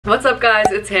What's up guys,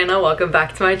 it's Hannah. Welcome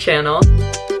back to my channel.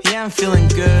 Yeah, I'm feeling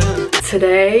good.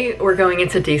 Today we're going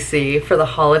into DC for the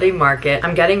holiday market.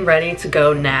 I'm getting ready to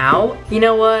go now. You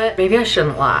know what? Maybe I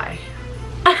shouldn't lie.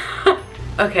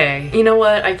 Okay, you know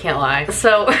what? I can't lie.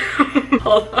 So,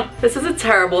 hold on. This is a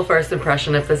terrible first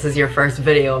impression if this is your first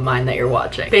video of mine that you're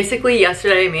watching. Basically,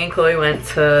 yesterday me and Chloe went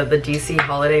to the DC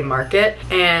holiday market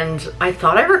and I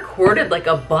thought I recorded like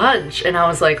a bunch and I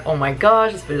was like, oh my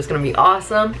gosh, this video is gonna be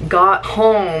awesome. Got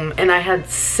home and I had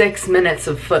 6 minutes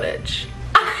of footage.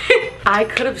 I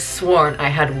could have sworn I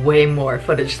had way more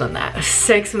footage than that.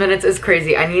 6 minutes is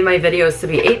crazy. I need my videos to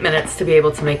be 8 minutes to be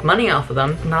able to make money off of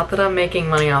them. Not that I'm making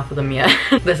money off of them yet.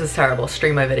 This is terrible.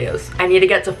 Stream my videos. I need to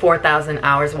get to 4,000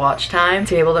 hours watch time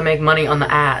to be able to make money on the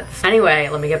ads. Anyway,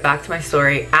 let me get back to my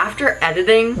story. After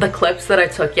editing the clips that I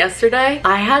took yesterday,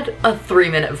 I had a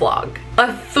 3-minute vlog. A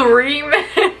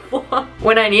 3-minute vlog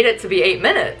when I need it to be 8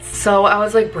 minutes. So I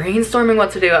was like brainstorming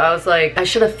what to do. I was like, I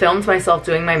should have filmed myself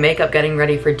doing my makeup getting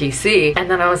ready for DC.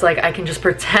 And then I was like, I can just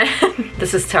pretend.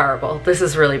 This is terrible. This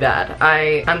is really bad.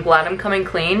 I'm glad I'm coming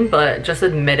clean, but just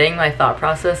admitting my thought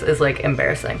process is like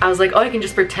embarrassing. I was like, oh, I can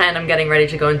just pretend I'm getting ready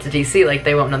to go into DC, like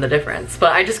they won't know the difference.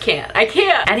 But I just can't. I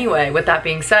can't. Anyway, with that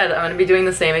being said, I'm gonna be doing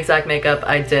the same exact makeup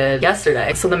I did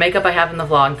yesterday. So the makeup I have in the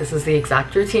vlog, this is the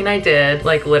exact routine I did.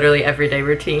 Like literally everyday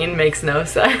routine, makes no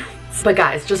sense. But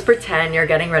guys, just pretend you're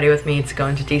getting ready with me to go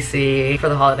into DC for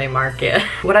the holiday market.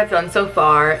 What I've done so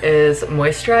far is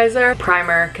moisturizer,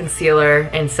 primer, concealer,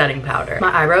 and setting powder.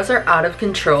 My eyebrows are out of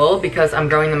control because I'm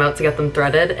growing them out to get them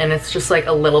threaded, and it's just like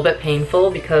a little bit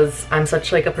painful because I'm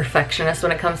such like a perfectionist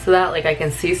when it comes to that. Like I can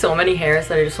see so many hairs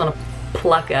that I just want to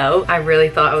pluck out. I really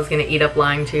thought I was gonna eat up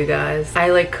lying to you guys. I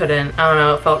like couldn't. I don't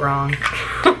know, it felt wrong.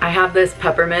 I have this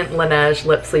peppermint Laneige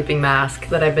lip sleeping mask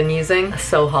that I've been using,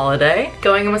 so holiday.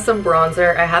 Going in with some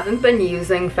bronzer. I haven't been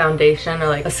using foundation or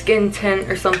like a skin tint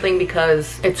or something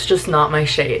because it's just not my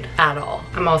shade at all.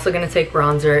 I'm also gonna take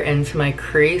bronzer into my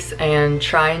crease and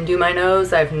try and do my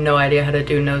nose. I have no idea how to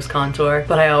do nose contour,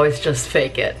 but I always just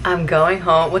fake it. I'm going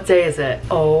home. What day is it?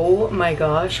 Oh my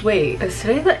gosh, wait. Is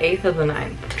today the 8th or the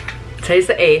 9th? Today's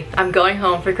the 8th. I'm going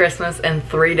home for Christmas in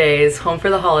 3 days, home for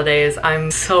the holidays.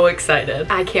 I'm so excited.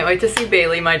 I can't wait to see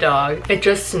Bailey, my dog. It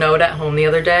just snowed at home the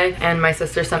other day and my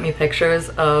sister sent me pictures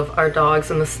of our dogs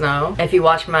in the snow. If you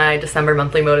watch my December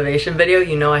monthly motivation video,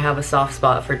 you know I have a soft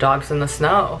spot for dogs in the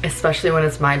snow, especially when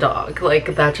it's my dog.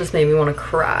 Like that just made me want to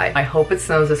cry. I hope it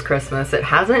snows this Christmas. It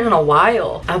hasn't in a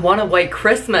while. I want a white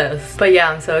Christmas. But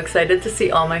yeah, I'm so excited to see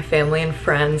all my family and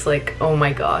friends. Like, oh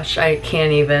my gosh, I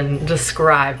can't even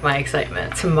describe my excitement.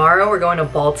 Tomorrow we're going to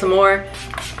Baltimore.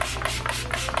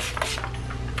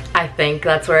 I think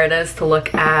that's where it is, to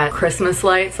look at Christmas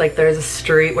lights. Like there's a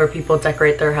street where people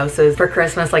decorate their houses for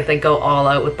Christmas, like they go all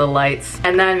out with the lights.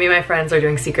 And then me and my friends are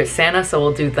doing Secret Santa, so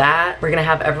we'll do that. We're gonna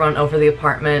have everyone over the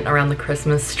apartment around the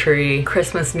Christmas tree,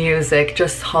 Christmas music,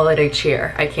 just holiday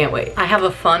cheer. I can't wait. I have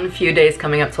a fun few days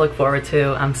coming up to look forward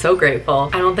to. I'm so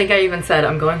grateful. I don't think I even said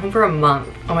I'm going home for a month.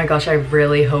 Oh my gosh, I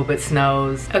really hope it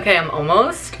snows. Okay, I'm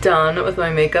almost done with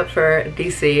my makeup for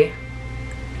DC.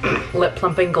 Lip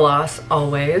plumping gloss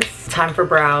always. Time for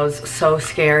brows. So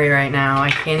scary right now.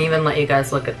 I can't even let you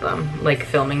guys look at them, like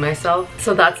filming myself.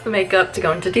 So that's the makeup to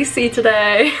go into DC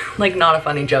today. Like not a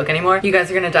funny joke anymore. You guys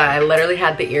are gonna die. I literally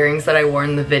had the earrings that I wore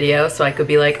in the video so I could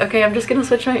be like, okay, I'm just gonna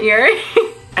switch my earrings.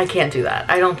 I can't do that.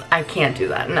 I can't do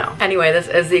that, no. Anyway, this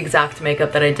is the exact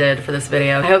makeup that I did for this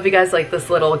video. I hope you guys like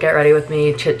this little get ready with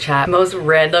me chit chat. Most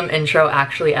random intro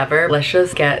actually ever. Let's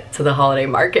just get to the holiday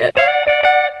market.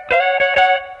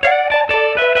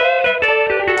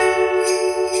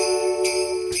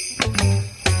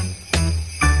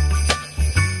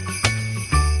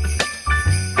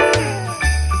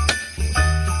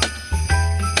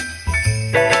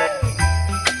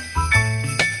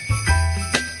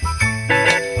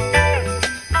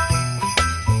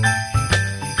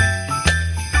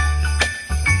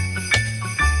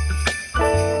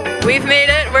 We've made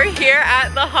it. We're here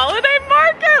at the holiday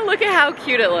market. Look at how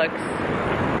cute it looks.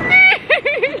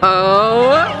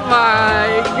 Oh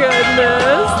my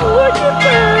goodness. Look at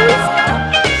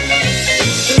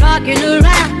this. Rocking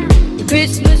around the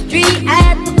Christmas tree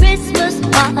at the Christmas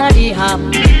party hop.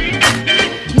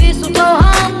 Mistletoe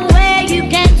hung where you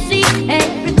can see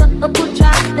every couple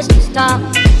tries to stop.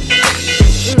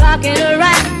 Rocking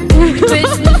around the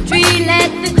Christmas tree,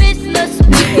 let the Christmas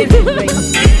spirit ring.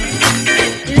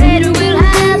 Later we'll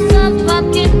have some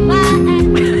pumpkin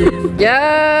pie.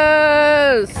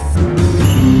 Yes!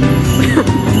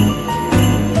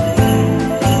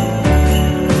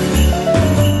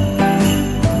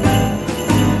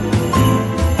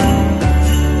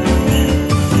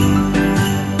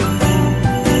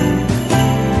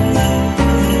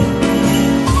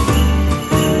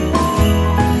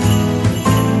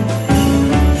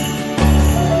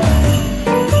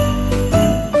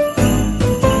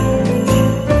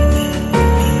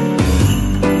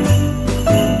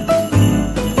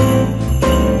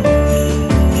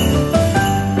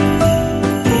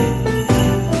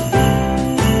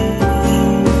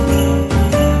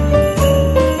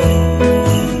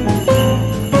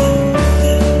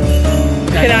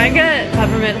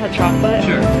 peppermint hot chocolate?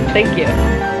 Sure. Thank you.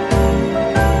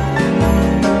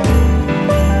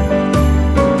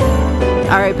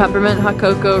 Alright, peppermint hot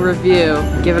cocoa review.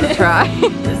 Give it a try.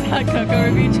 This hot cocoa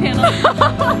review channel.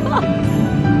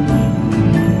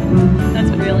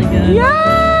 That's really good.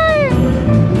 Yay!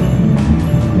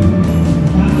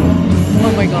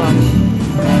 Oh my gosh.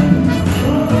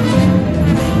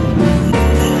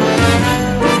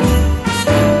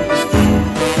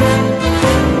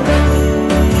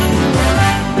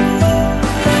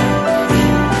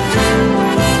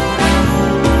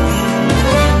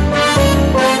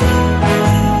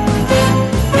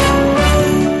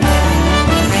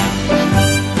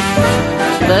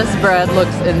 This bread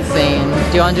looks insane.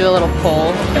 Do you want to do a little pull?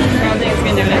 I don't think it's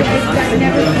gonna do it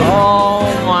actually.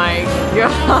 Oh my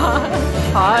god.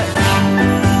 Hot.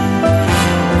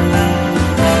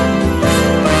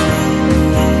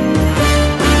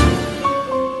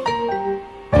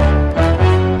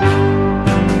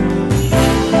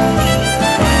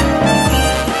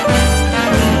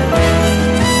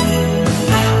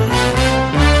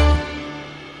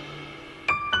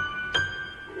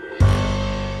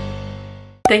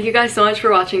 Thank you guys so much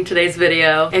for watching today's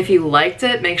video. If you liked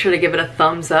it, make sure to give it a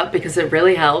thumbs up because it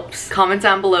really helps. Comment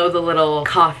down below the little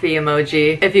coffee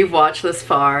emoji if you've watched this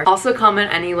far. Also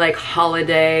comment any like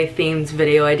holiday themed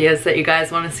video ideas that you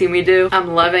guys want to see me do.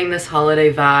 I'm loving this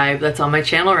holiday vibe that's on my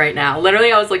channel right now.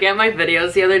 Literally, I was looking at my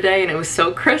videos the other day and it was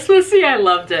so Christmassy. I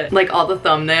loved it. Like all the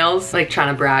thumbnails, like trying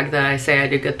to brag that I say I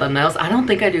do good thumbnails. I don't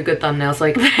think I do good thumbnails.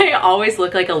 Like they always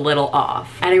look like a little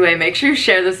off. Anyway, make sure you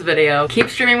share this video. Keep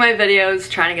streaming my videos.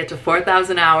 Trying to get to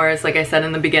 4,000 hours like I said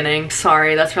in the beginning.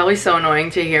 Sorry, that's probably so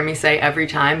annoying to hear me say every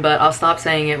time, but I'll stop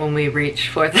saying it when we reach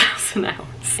 4,000 hours.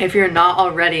 If you're not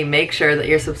already, make sure that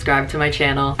you're subscribed to my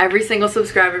channel. Every single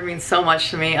subscriber means so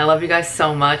much to me. I love you guys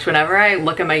so much. Whenever I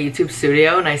look at my YouTube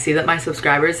studio and I see that my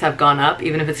subscribers have gone up,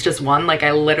 even if it's just one, like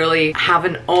I literally have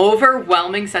an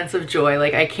overwhelming sense of joy.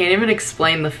 Like I can't even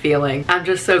explain the feeling. I'm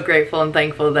just so grateful and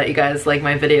thankful that you guys like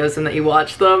my videos and that you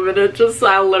watch them, and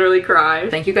I'll literally cry.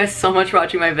 Thank you guys so much for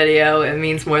watching my video. It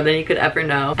means more than you could ever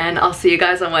know. And I'll see you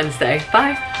guys on Wednesday.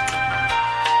 Bye!